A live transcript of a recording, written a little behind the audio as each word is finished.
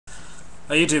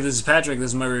Hi YouTube, this is Patrick.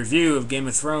 This is my review of Game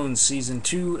of Thrones Season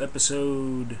 2,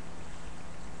 Episode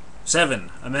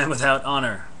 7, A Man Without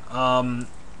Honor.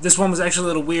 This one was actually a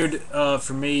little weird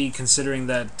for me, considering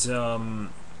that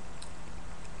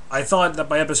I thought that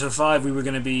by Episode 5 we were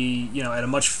going to be, at a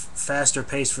much faster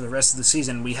pace for the rest of the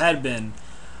season. We had been.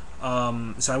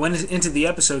 So I went into the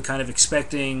episode kind of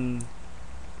expecting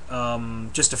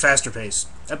just a faster pace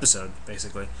episode,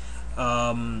 basically.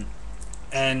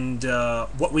 And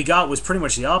what we got was pretty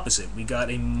much the opposite. We got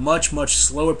a much, much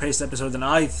slower paced episode than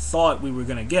I thought we were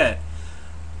going to get.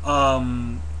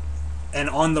 And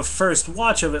on the first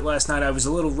watch of it last night, I was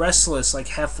a little restless like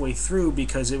halfway through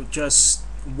because it just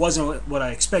wasn't what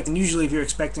I expect. And usually if you're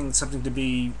expecting something to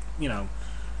be,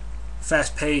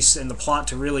 fast paced and the plot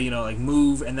to really, like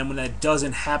move, and then when that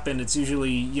doesn't happen, it's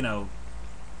usually,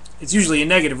 it's usually a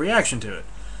negative reaction to it.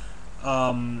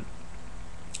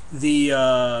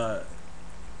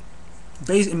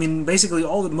 Basically,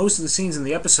 most of the scenes in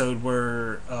the episode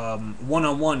were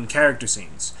one-on-one character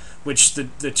scenes, which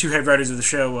the two head writers of the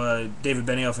show, David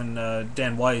Benioff and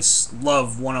Dan Weiss,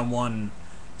 love one-on-one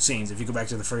scenes. If you go back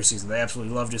to the first season, they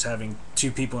absolutely love just having two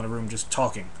people in a room just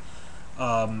talking,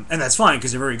 and that's fine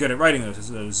because they're very good at writing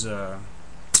those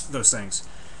things.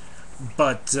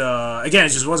 But again, it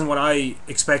just wasn't what I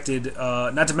expected.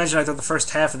 Not to mention, I thought the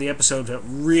first half of the episode felt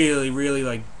really,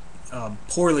 really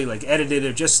poorly edited.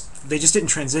 They just didn't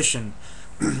transition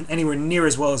anywhere near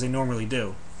as well as they normally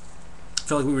do. I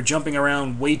felt like we were jumping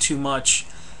around way too much,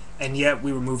 and yet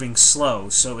we were moving slow.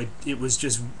 So it was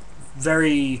just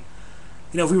very,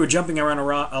 if we were jumping around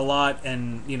a lot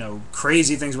and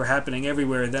crazy things were happening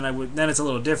everywhere, then it's a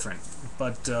little different.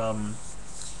 But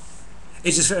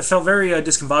it felt very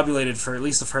discombobulated for at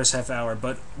least the first half hour.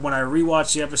 But when I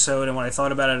rewatched the episode and when I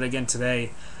thought about it again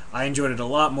today, I enjoyed it a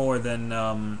lot more than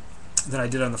I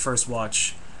did on the first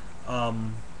watch.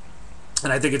 And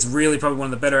I think it's really probably one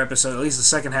of the better episodes. At least the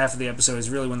second half of the episode is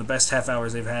really one of the best half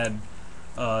hours they've had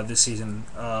this season.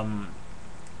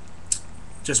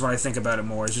 Just when I think about it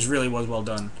more, it just really was well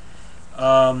done.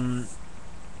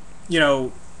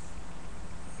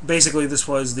 Basically this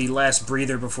was the last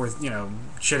breather before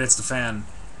shit hits the fan.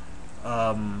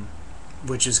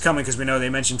 Which is coming because we know they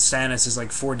mentioned Stannis is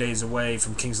like 4 days away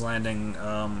from King's Landing.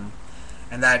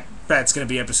 And that's going to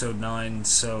be episode 9,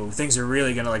 so things are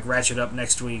really going to ratchet up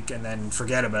next week and then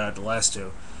forget about the last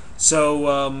two.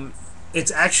 So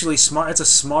it's actually smart. It's a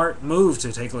smart move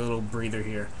to take a little breather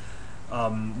here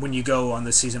when you go on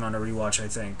this season on a rewatch, I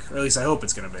think. Or at least I hope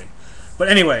it's going to be. But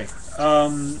anyway,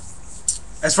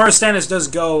 as far as Stannis does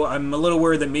go, I'm a little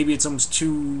worried that maybe it's almost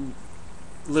too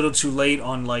late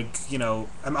on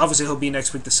obviously he'll be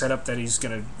next week to set up that he's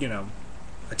going to,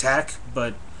 attack,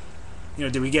 but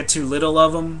did we get too little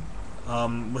of him?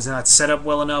 Was it not set up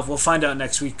well enough? We'll find out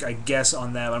next week, I guess,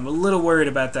 on that. I'm a little worried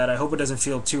about that. I hope it doesn't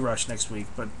feel too rushed next week,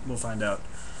 but we'll find out.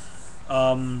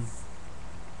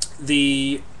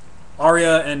 The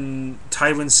Arya and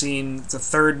Tywin scene, it's the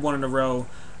third one in a row.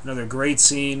 Another great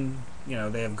scene.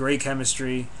 They have great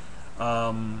chemistry.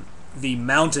 The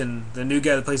Mountain, the new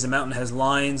guy that plays the Mountain, has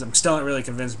lines. I'm still not really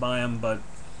convinced by him, but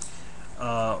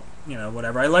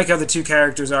whatever. I like how the two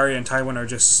characters, Arya and Tywin, are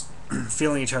just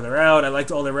feeling each other out. I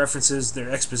liked all their references, their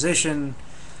exposition,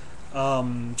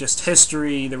 just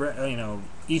history.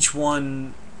 Each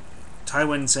one,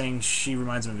 Tywin saying she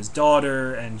reminds him of his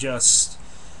daughter, and just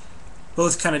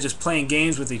both kind of just playing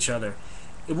games with each other.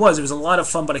 It was a lot of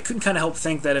fun, but I couldn't kind of help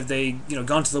think that if they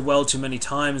gone to the well too many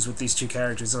times with these two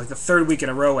characters, like the third week in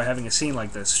a row we're having a scene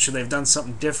like this, should they have done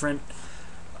something different?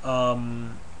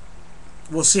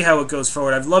 We'll see how it goes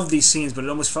forward. I've loved these scenes, but it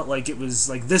almost felt like it was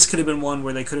this could have been one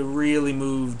where they could have really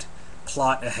moved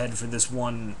plot ahead for this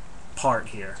one part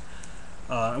here.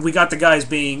 We got the guys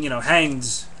being hanged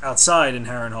outside in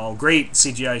Harrenhal. Great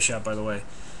CGI shot, by the way,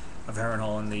 of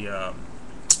Harrenhal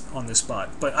on this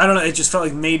spot. But I don't know. It just felt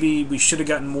like maybe we should have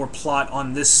gotten more plot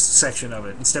on this section of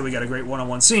it. Instead, we got a great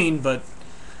one-on-one scene. But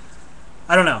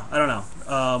I don't know.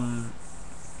 I'm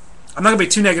not gonna be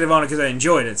too negative on it because I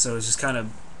enjoyed it. So it's just kind of.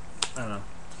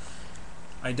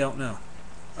 I don't know.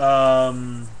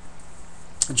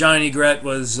 Johnny Egret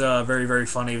was very, very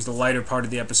funny. It was the lighter part of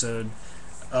the episode.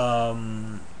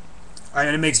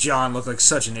 It makes Jon look like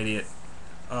such an idiot,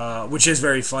 which is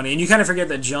very funny. And you kind of forget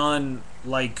that Jon,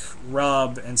 like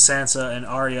Robb and Sansa and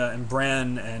Arya and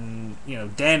Bran and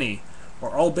Dany,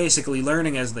 are all basically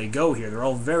learning as they go here. They're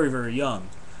all very, very young.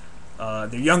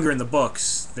 They're younger in the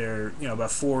books. They're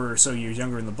about 4 or so years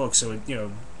younger in the books. So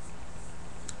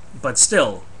but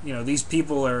still, these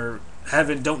people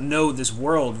don't know this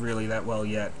world really that well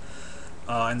yet,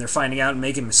 and they're finding out and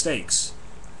making mistakes.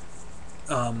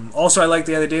 Also, I liked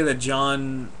the other day that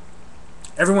Jon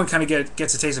everyone kind of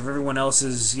gets a taste of everyone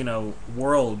else's,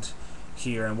 world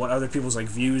here, and what other people's like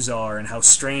views are, and how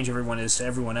strange everyone is to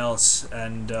everyone else,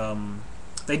 and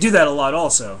they do that a lot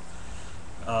also.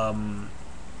 Um,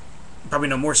 Probably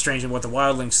no more strange than what the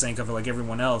wildlings think of like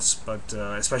everyone else, but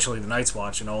especially the Night's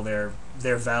Watch and all their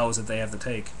vows that they have to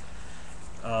take.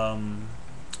 Um,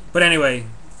 but anyway,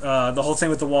 the whole thing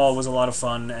with the wall was a lot of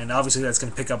fun, and obviously that's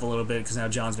going to pick up a little bit because now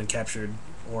John's been captured,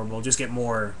 or we'll just get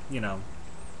more,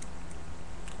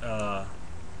 uh,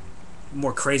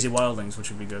 more crazy wildlings, which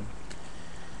would be good.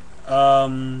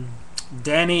 Um,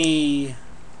 Danny,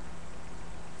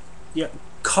 yeah,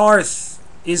 Karth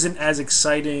isn't as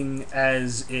exciting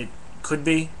as it could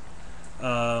be.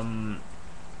 Um,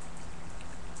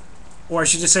 or I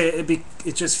should just say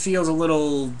it just feels a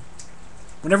little.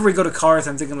 Whenever we go to Karth,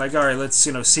 I'm thinking like, all right, let's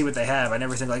see what they have. I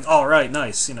never think like, all right,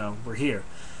 nice, we're here.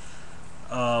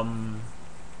 Um,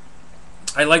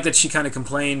 I like that she kind of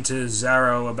complained to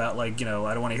Zaro about like, I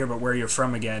don't want to hear about where you're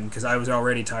from again, because I was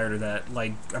already tired of that.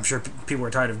 Like, I'm sure people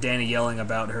were tired of Danny yelling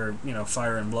about her,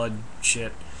 fire and blood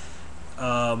shit.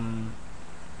 Um,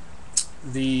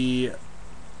 the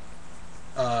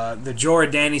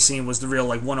Jorah Danny scene was the real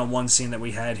like one-on-one scene that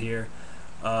we had here.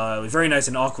 It was very nice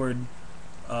and awkward,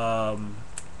 and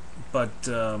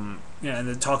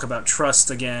the talk about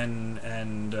trust again,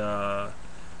 and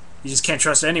you just can't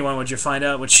trust anyone. What you find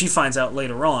out, what she finds out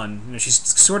later on, she's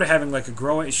sort of having like a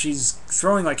growing. She's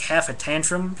throwing like half a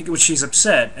tantrum, which she's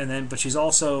upset, but she's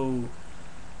also,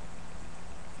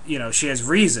 she has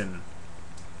reason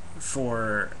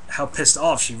for how pissed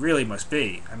off she really must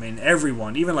be. I mean,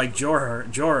 everyone, even like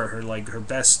Jorah, her like her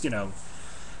best,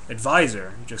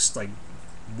 advisor, just like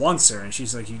wants her, and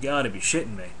she's like, "You gotta be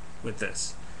shitting me with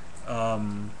this."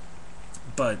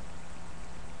 But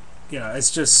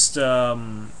it's just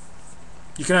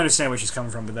you can understand where she's coming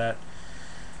from with that.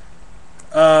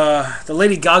 The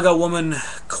Lady Gaga woman,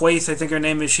 Quaith, I think her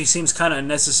name is. She seems kind of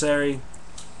unnecessary.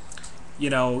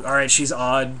 All right, she's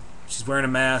odd. She's wearing a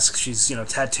mask. She's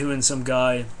tattooing some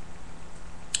guy.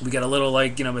 We got a little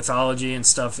like mythology and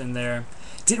stuff in there.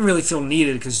 Didn't really feel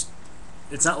needed because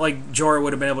it's not like Jorah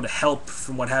would have been able to help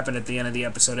from what happened at the end of the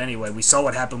episode anyway. We saw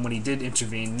what happened when he did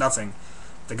intervene. Nothing.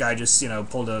 The guy just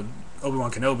pulled a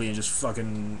Obi-Wan Kenobi and just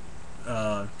fucking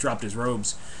dropped his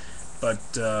robes. But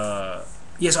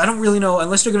yes, I don't really know.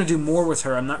 Unless they're gonna do more with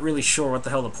her, I'm not really sure what the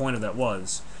hell the point of that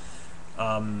was.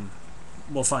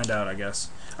 We'll find out, I guess.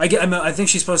 I think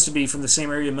she's supposed to be from the same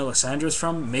area Melisandre's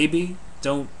from. Maybe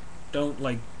don't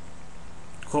like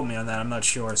quote me on that. I'm not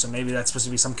sure. So maybe that's supposed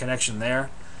to be some connection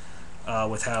there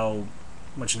with how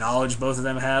much knowledge both of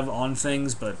them have on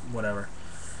things. But whatever.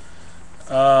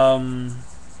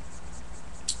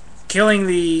 Killing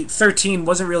the 13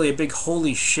 wasn't really a big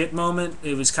holy shit moment.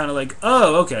 It was kind of like,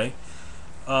 oh, okay.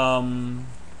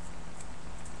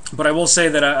 But I will say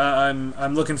that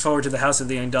I'm looking forward to the House of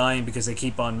the Undying because they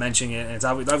keep on mentioning it, and it's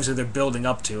obviously they're building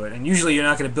up to it. And usually you're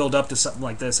not going to build up to something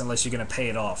like this unless you're going to pay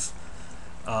it off.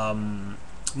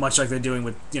 Much like they're doing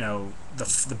with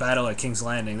the battle at King's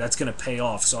Landing, that's going to pay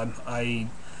off. So I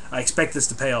expect this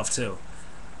to pay off too.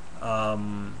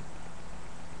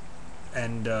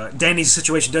 And Danny's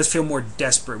situation does feel more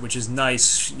desperate, which is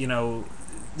nice.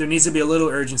 There needs to be a little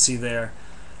urgency there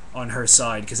on her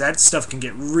side, because that stuff can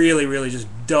get really, really just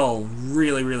dull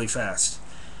really, really fast,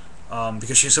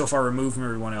 because she's so far removed from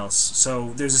everyone else.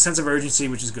 So there's a sense of urgency,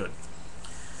 which is good.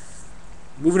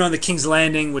 Moving on to King's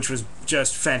Landing, which was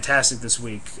just fantastic this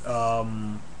week.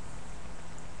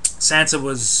 Sansa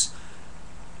was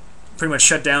pretty much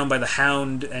shut down by the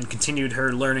Hound and continued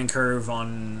her learning curve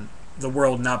on the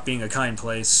world not being a kind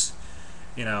place.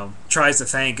 Tries to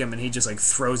thank him and he just like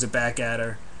throws it back at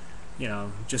her.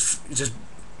 Just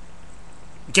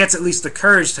gets at least the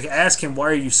courage to ask him, why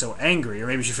are you so angry? Or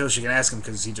maybe she feels she can ask him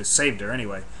because he just saved her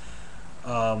anyway.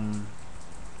 And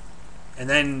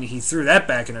then he threw that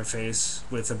back in her face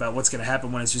with about what's going to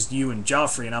happen when it's just you and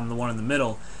Joffrey and I'm the one in the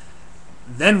middle.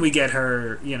 Then we get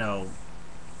her,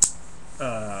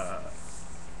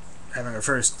 having her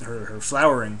first, her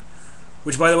flowering.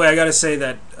 Which, by the way, I gotta say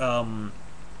that,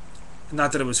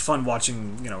 not that it was fun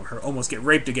watching, her almost get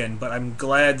raped again, but I'm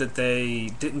glad that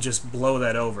they didn't just blow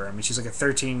that over. I mean, she's like a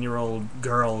 13-year-old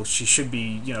girl. She should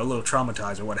be, a little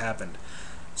traumatized with what happened.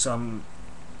 So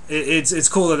it's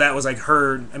cool that was like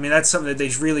her. I mean, that's something that they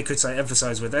really could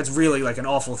emphasize with. That's really like an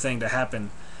awful thing to happen.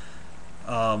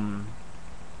 And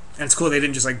it's cool they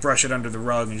didn't just like brush it under the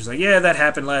rug and just like, yeah, that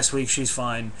happened last week. She's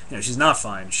fine. She's not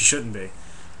fine. She shouldn't be.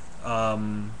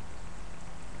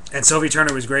 And Sophie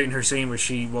Turner was great in her scene where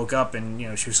she woke up and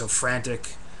she was so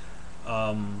frantic.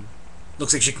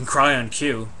 Looks like she can cry on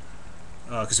cue,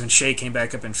 because when Shay came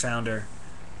back up and found her,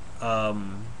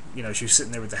 She was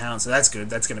sitting there with the hound, so that's good.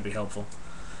 That's going to be helpful.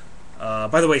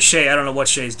 By the way, Shay, I don't know what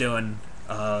Shay's doing,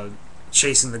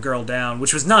 chasing the girl down,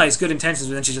 which was nice, good intentions,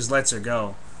 but then she just lets her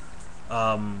go.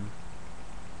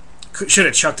 Should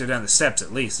have chucked her down the steps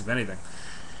at least, if anything.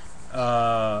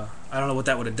 I don't know what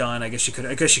that would have done. I guess she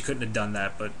couldn't have done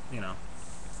that, but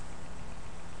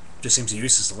just seems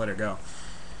useless to let her go.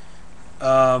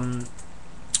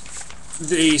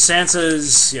 The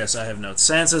Sansa's, yes, I have notes.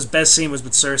 Sansa's best scene was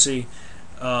with Cersei.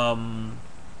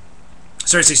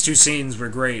 Cersei's two scenes were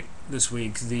great this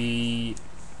week. It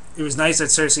was nice that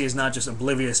Cersei is not just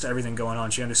oblivious to everything going on.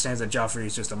 She understands that Joffrey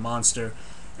is just a monster,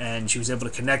 and she was able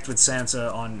to connect with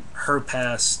Sansa on her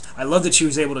past. I love that she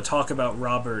was able to talk about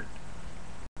Robert,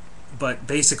 but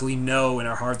basically know in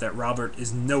her heart that Robert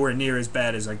is nowhere near as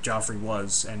bad as like Joffrey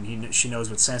was, and she knows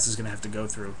what Sansa's going to have to go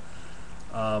through.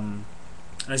 And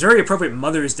it's a very appropriate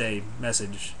Mother's Day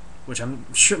message, which I'm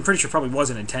pretty sure probably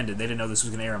wasn't intended. They didn't know this was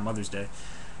going to air on Mother's Day.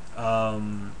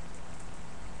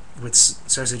 With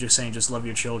Cersei just saying, just love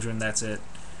your children, that's it.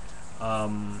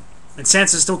 And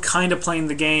Sansa's still kind of playing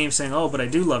the game, saying, oh, but I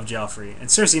do love Joffrey. And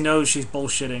Cersei knows she's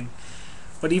bullshitting,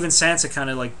 but even Sansa kind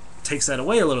of like takes that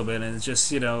away a little bit, and it's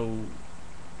just,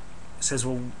 says,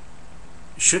 well,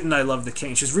 shouldn't I love the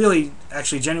king? She's really,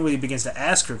 actually, genuinely begins to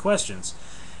ask her questions.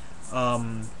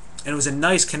 And it was a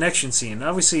nice connection scene. And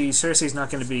obviously, Cersei's not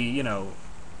going to be,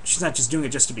 she's not just doing it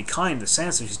just to be kind to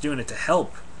Sansa. She's doing it to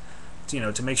help,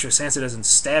 to make sure Sansa doesn't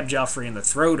stab Joffrey in the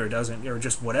throat or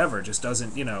just whatever, just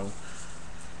doesn't,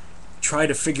 try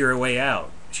to figure a way out.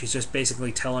 She's just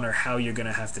basically telling her how you're going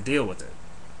to have to deal with it.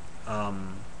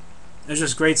 It was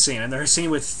just a great scene. And her scene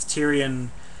with Tyrion,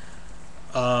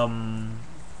 I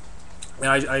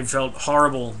felt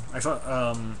horrible. I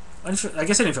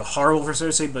guess I didn't feel horrible for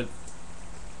Cersei, but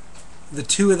the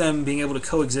two of them being able to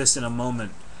coexist in a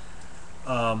moment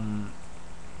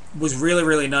was really,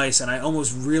 really nice, and I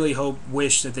almost really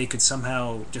wish that they could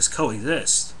somehow just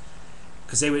coexist,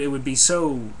 because it would be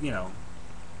so,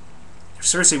 if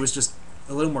Cersei was just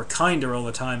a little more kinder all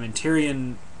the time, and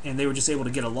Tyrion and they were just able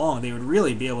to get along, they would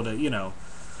really be able to,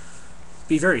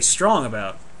 be very strong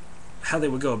about how they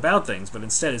would go about things, but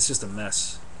instead it's just a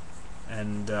mess.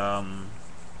 And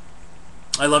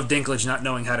I love Dinklage not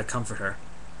knowing how to comfort her.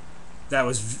 That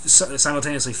was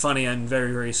simultaneously funny and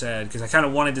very, very sad, because I kind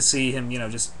of wanted to see him,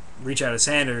 just reach out his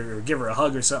hand or give her a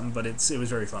hug or something, but it was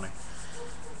very funny.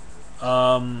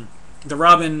 The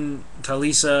Robin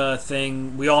Talisa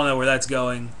thing, we all know where that's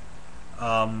going.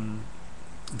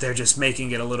 They're just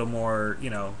making it a little more,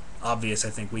 obvious, I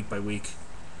think, week by week.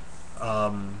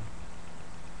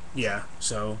 Yeah,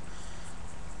 so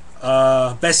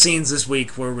best scenes this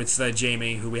week were with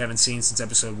Jaime, who we haven't seen since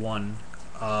episode 1.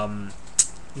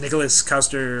 Nicholas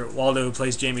Coster-Waldau, who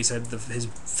plays Jaime, said his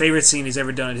favorite scene he's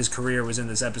ever done in his career was in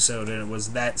this episode, and it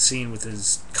was that scene with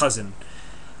his cousin.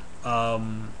 I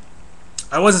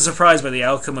wasn't surprised by the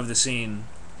outcome of the scene,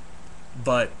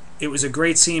 but it was a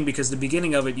great scene because the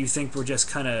beginning of it, you think we're just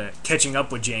kind of catching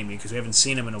up with Jaime because we haven't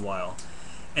seen him in a while.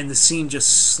 And the scene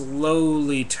just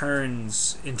slowly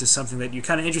turns into something that you're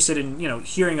kind of interested in,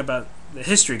 hearing about the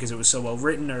history because it was so well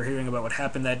written, or hearing about what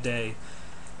happened that day.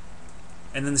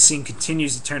 And then the scene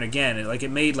continues to turn again.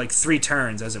 It made 3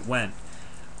 turns as it went.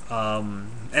 And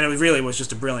it really was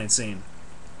just a brilliant scene.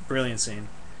 Brilliant scene.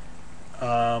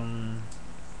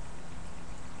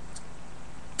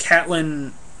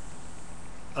 Catelyn,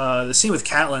 the scene with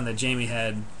Catelyn that Jaime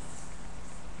had,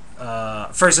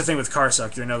 first the thing with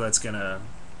Karsak, you know that's gonna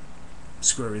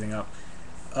screw everything up.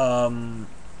 But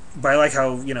I like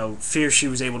how, fierce she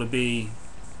was able to be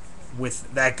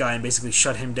with that guy and basically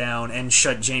shut him down and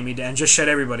shut Jaime down, just shut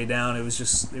everybody down. That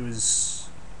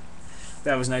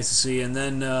was nice to see. And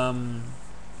then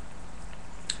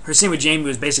her scene with Jaime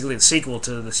was basically the sequel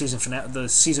to the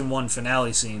season 1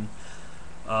 finale scene.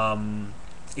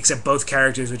 Except both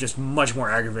characters were just much more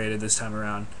aggravated this time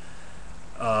around.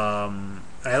 I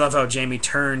love how Jaime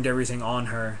turned everything on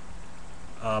her,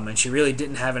 and she really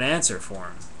didn't have an answer for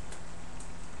him.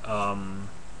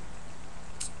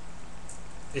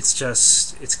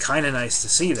 It's kind of nice to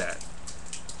see that.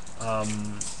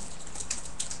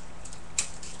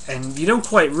 And you don't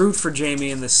quite root for Jaime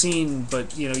in the scene, but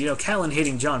Catelyn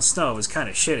hating Jon Snow is kind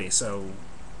of shitty. So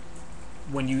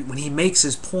when he makes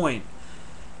his point,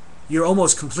 you're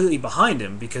almost completely behind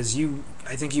him because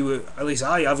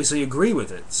I obviously agree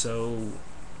with it. So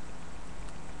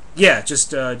yeah,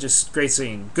 just great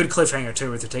scene. Good cliffhanger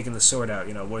too, with her taking the sword out.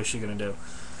 What is she gonna do?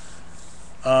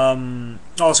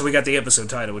 Also, we got the episode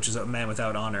title, which is A Man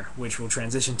Without Honor, which will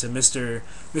transition to Mr.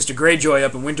 Greyjoy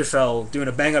up in Winterfell doing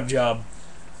a bang-up job.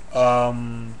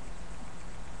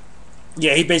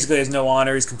 Yeah, he basically has no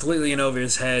honor. He's completely in over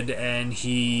his head, and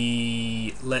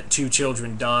he let two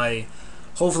children die.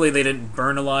 Hopefully, they didn't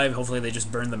burn alive. Hopefully, they just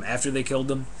burned them after they killed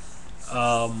them.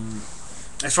 Um,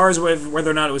 as far as whether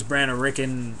or not it was Bran or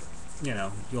Rickon,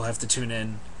 you'll have to tune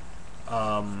in.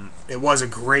 It was a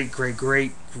great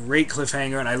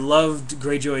cliffhanger, and I loved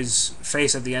Greyjoy's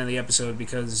face at the end of the episode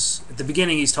because at the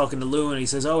beginning he's talking to Lou and he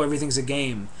says, "Oh, everything's a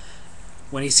game."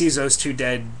 When he sees those two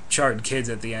dead, charred kids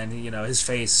at the end, his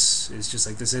face is just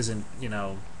like, this isn't,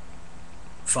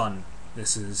 fun.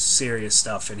 This is serious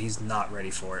stuff, and he's not ready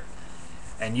for it.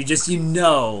 And you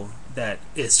know that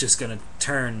it's just gonna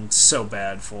turn so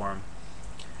bad for him,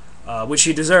 which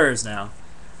he deserves now.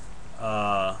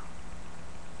 Uh,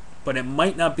 but it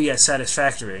might not be as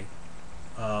satisfactory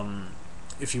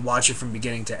if you watch it from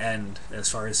beginning to end, as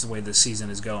far as the way the season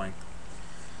is going.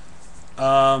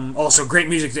 Also, great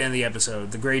music to end the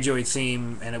episode, the Greyjoy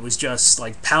theme, and it was just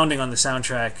like pounding on the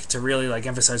soundtrack to really like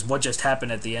emphasize what just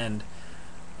happened at the end,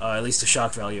 at least the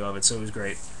shock value of it. So it was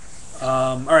great.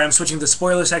 All right, I'm switching to the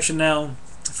spoiler section now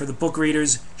for the book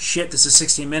readers. Shit, this is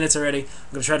 16 minutes already.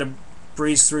 I'm gonna try to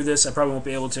breeze through this. I probably won't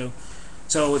be able to.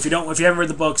 So if you haven't read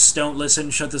the books, don't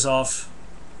listen. Shut this off.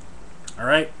 All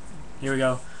right, here we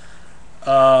go.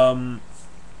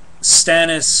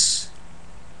 Stannis.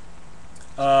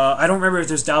 I don't remember if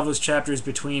there's Davos chapters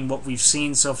between what we've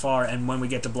seen so far and when we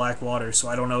get to Blackwater, so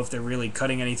I don't know if they're really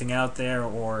cutting anything out there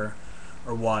or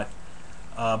what.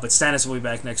 But Stannis will be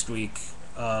back next week.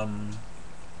 I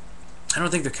don't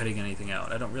think they're cutting anything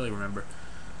out. I don't really remember.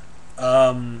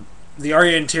 The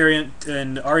Arya and Tyrion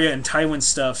and Arya and Tywin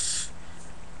stuff.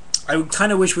 I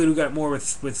kind of wish we would have got more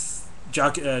with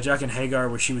Jock and Hagar,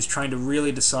 where she was trying to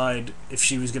really decide if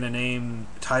she was going to name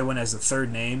Tywin as the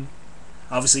third name.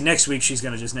 Obviously, next week she's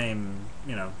going to just name,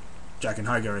 Jack and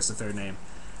Hagar as the third name.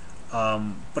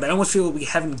 But I almost feel that we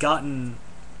haven't gotten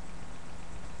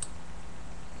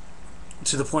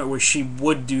to the point where she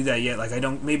would do that yet. Like,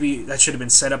 maybe that should have been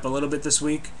set up a little bit this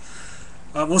week.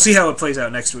 We'll see how it plays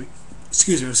out next week.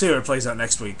 Excuse me, we'll see how it plays out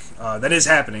next week. That is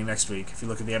happening next week, if you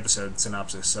look at the episode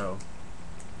synopsis, so.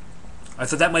 I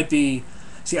thought that might be...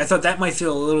 See, I thought that might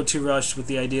feel a little too rushed with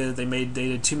the idea that they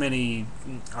did too many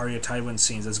Arya Tywin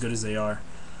scenes, as good as they are.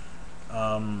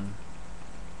 But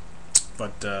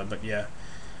yeah.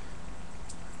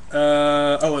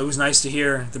 It was nice to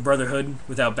hear the Brotherhood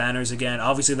without banners again.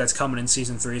 Obviously, that's coming in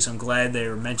season 3, so I'm glad they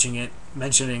were mentioning it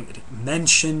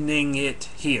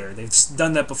here. They've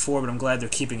done that before, but I'm glad they're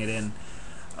keeping it in.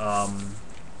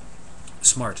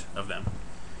 Smart of them.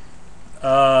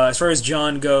 As far as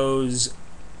Jon goes,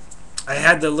 I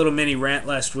had the little mini rant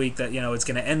last week that it's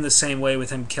going to end the same way with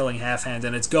him killing Halfhand,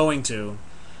 and it's going to.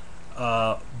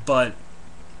 But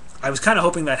I was kind of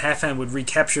hoping that Halfhand would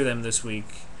recapture them this week.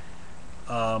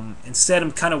 Instead,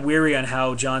 I'm kind of weary on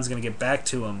how Jon's going to get back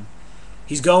to him.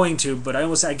 He's going to, but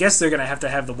I guess they're going to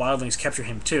have the wildlings capture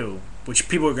him too, which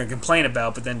people are going to complain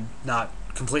about, but then not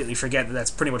completely forget that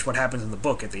that's pretty much what happens in the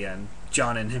book at the end.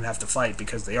 Jon and him have to fight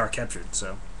because they are captured.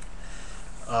 So,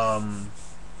 I'm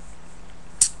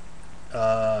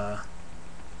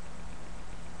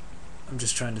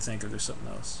just trying to think if there's something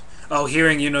else. Oh,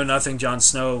 hearing You Know Nothing, Jon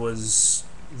Snow was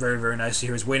very, very nice to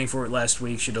hear. I was waiting for it last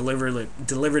week. She delivered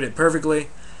it perfectly.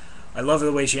 I love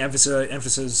the way she puts the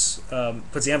emphasis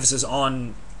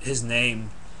on his name.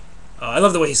 I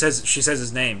love the way she says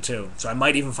his name too. So I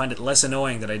might even find it less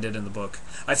annoying than I did in the book.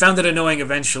 I found it annoying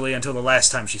eventually until the last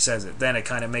time she says it. Then it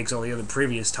kind of makes all the other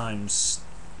previous times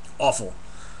awful,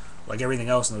 like everything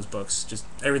else in those books. Just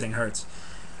everything hurts.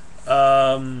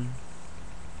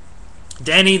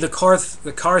 Dany, the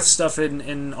Karth stuff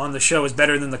on the show is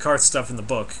better than the Karth stuff in the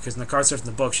book, because in the Karth stuff in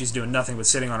the book she's doing nothing but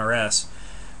sitting on her ass.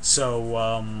 So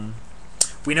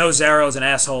we know Zarro's an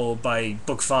asshole by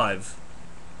book 5,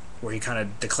 where he kind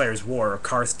of declares war, or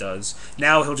Karth does.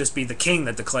 Now he'll just be the king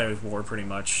that declares war, pretty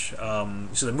much.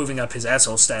 So they're moving up his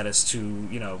asshole status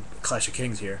to Clash of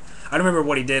Kings here. I don't remember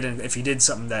what he did, and if he did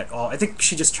something I think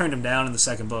she just turned him down in the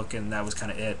second book, and that was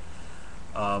kind of it.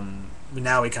 But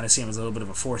now we kind of see him as a little bit of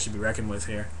a force to be reckoned with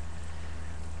here.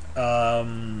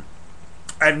 I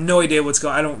have no idea what's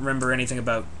going on. I don't remember anything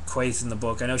about Quaithe in the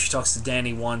book. I know she talks to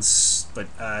Dany once, but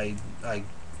I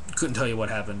couldn't tell you what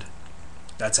happened.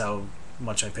 That's how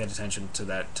much I paid attention to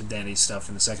Dany's stuff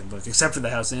in the second book, except for the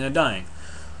House of the Undying,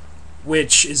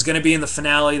 which is going to be in the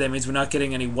finale. That means we're not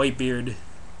getting any Whitebeard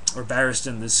or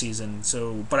Barristan this season.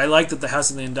 So, but I like that the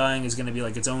House of the Undying is going to be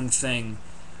like its own thing.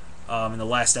 In the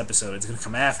last episode, it's going to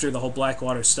come after the whole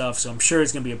Blackwater stuff, so I'm sure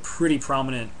it's going to be a pretty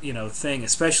prominent, thing,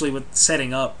 especially with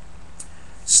setting up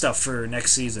stuff for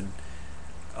next season.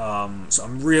 So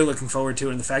I'm really looking forward to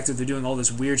it, and the fact that they're doing all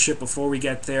this weird shit before we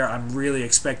get there, I'm really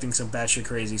expecting some batshit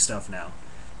crazy stuff now.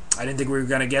 I didn't think we were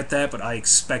gonna get that, but I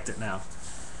expect it now.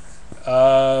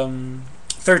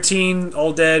 13,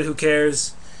 all dead. Who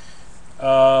cares?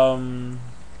 Sansa,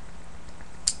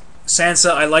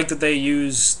 I like that they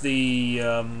use the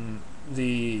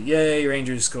yay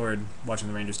Rangers scored. Watching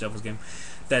the Rangers Devils game,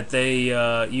 that they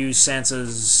use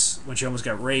Sansa's when she almost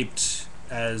got raped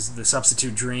as the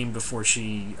substitute dream before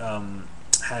she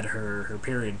had her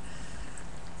period.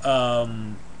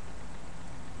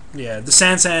 Yeah, the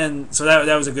Sansan. So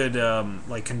that was a good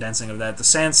like condensing of that. The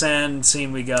Sansan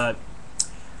scene we got.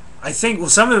 I think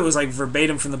some of it was like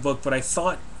verbatim from the book, but I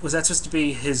thought was that supposed to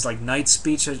be his like night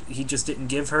speech that he just didn't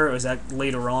give her, or was that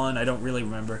later on? I don't really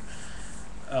remember.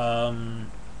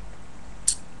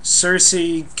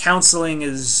 Cersei counseling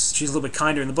is she's a little bit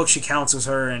kinder in the book. She counsels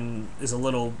her and is a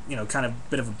little kind of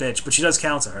bit of a bitch, but she does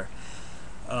counsel her.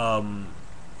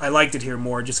 I liked it here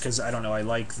more just because I don't know. I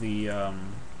like the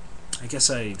I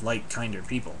guess I like kinder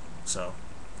people, so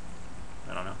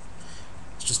I don't know.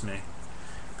 It's just me.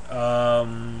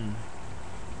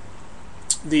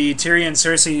 The Tyrion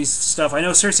Cersei stuff. I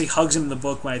know Cersei hugs him in the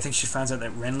book when I think she finds out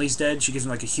that Renly's dead. She gives him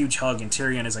like a huge hug, and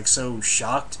Tyrion is like so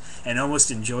shocked and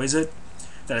almost enjoys it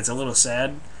that it's a little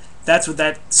sad. That's what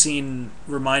that scene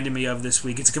reminded me of this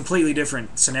week. It's a completely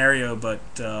different scenario, but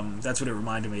that's what it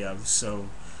reminded me of. So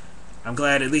I'm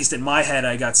glad, at least in my head,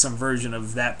 I got some version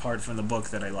of that part from the book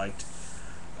that I liked.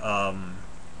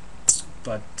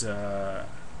 But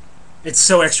it's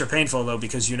so extra painful, though,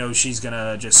 because she's going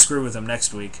to just screw with him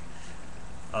next week.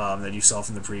 That you saw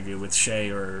from the preview with Shay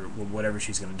or whatever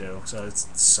she's going to do. So it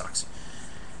sucks.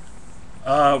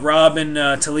 Rob and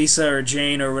Talisa or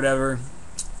Jane or whatever.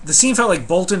 The scene felt like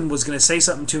Bolton was going to say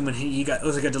something to him, and it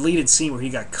was like a deleted scene where he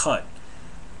got cut.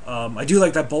 I do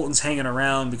like that Bolton's hanging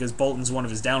around because Bolton's one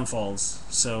of his downfalls.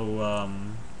 So,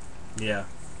 yeah.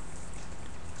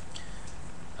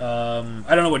 I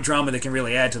don't know what drama they can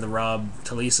really add to the Rob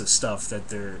Talisa stuff that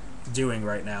they're doing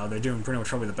right now. They're doing pretty much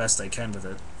probably the best they can with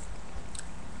it.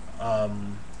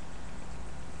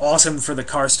 Awesome for the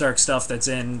Karstark stuff that's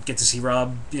in. Get to see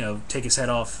Rob, take his head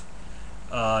off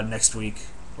next week,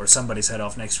 or somebody's head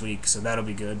off next week, so that'll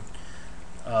be good.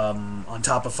 On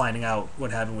top of finding out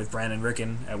what happened with Bran and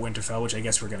Rickon at Winterfell, which I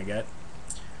guess we're going to get.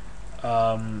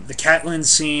 The Catelyn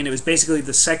scene, it was basically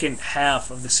the second half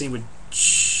of the scene with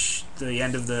the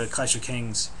end of the Clash of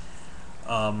Kings.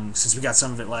 Since we got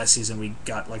some of it last season, we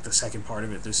got like the second part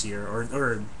of it this year,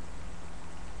 or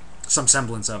some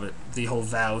semblance of it. The whole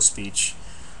vow speech,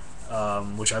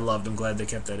 which I loved. I'm glad they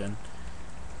kept that in.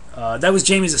 That was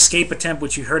Jaime's escape attempt,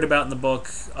 which you heard about in the book.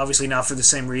 Obviously not for the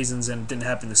same reasons and didn't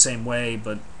happen the same way,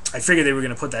 but I figured they were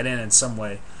going to put that in some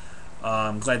way.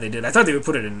 I'm glad they did. I thought they would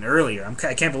put it in earlier.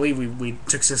 I can't believe we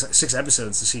took six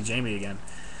episodes to see Jaime again.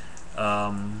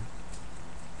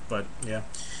 But, yeah.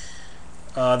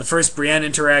 The first Brienne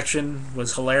interaction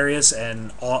was hilarious,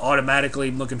 and automatically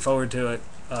looking forward to it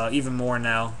even more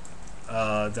now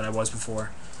than I was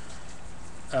before.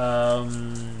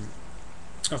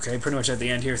 Okay, pretty much at the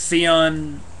end here.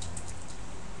 Theon,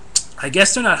 I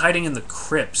guess they're not hiding in the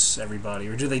crypts, everybody,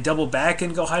 or do they double back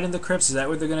and go hide in the crypts? Is that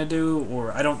what they're gonna do?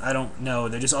 Or I don't know.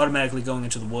 They're just automatically going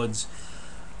into the woods.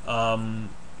 And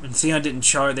Theon didn't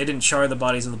char. They didn't char the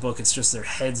bodies in the book. It's just their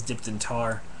heads dipped in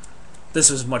tar. This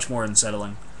was much more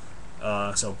unsettling.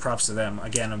 So props to them.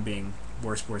 Again, I'm being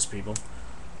worse people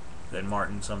than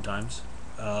Martin sometimes.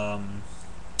 I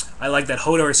like that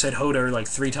Hodor said Hodor like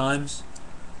 3 times.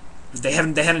 They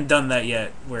hadn't done that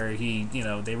yet, where he,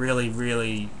 they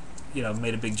really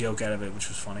made a big joke out of it, which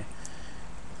was funny.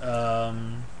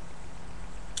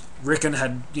 Rickon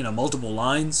had, multiple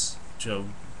lines, so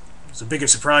it's a bigger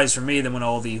surprise for me than when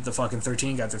all the fucking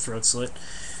 13 got their throats slit.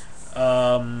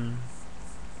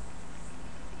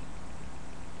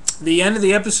 The end of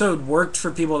the episode worked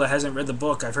for people that hasn't read the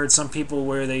book. I've heard some people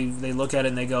where they look at it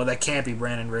and they go, that can't be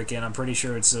Bran and Rickon. I'm pretty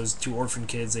sure it's those 2 orphan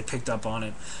kids. They picked up on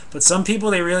it. But some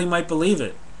people, they really might believe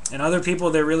it. And other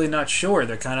people, they're really not sure.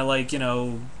 They're kind of like,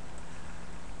 you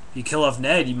kill off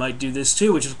Ned, you might do this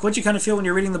too, which is what you kind of feel when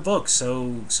you're reading the book.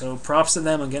 So props to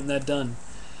them on getting that done.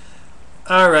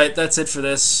 Alright, that's it for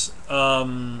this.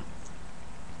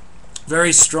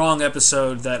 Very strong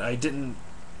episode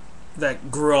that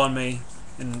grew on me.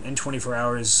 In 24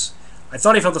 hours. I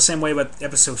thought I felt the same way about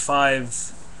episode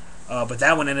 5, but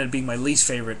that one ended up being my least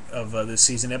favorite of this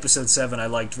season. Episode 7 I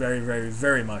liked very, very,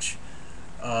 very much.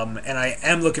 And I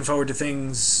am looking forward to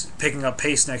things picking up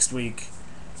pace next week,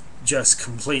 just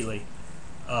completely.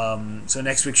 So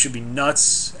next week should be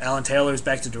nuts. Alan Taylor's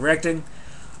back to directing,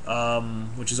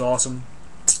 which is awesome.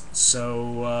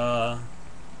 So,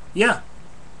 yeah,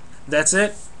 that's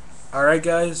it. All right,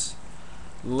 guys.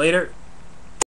 Later.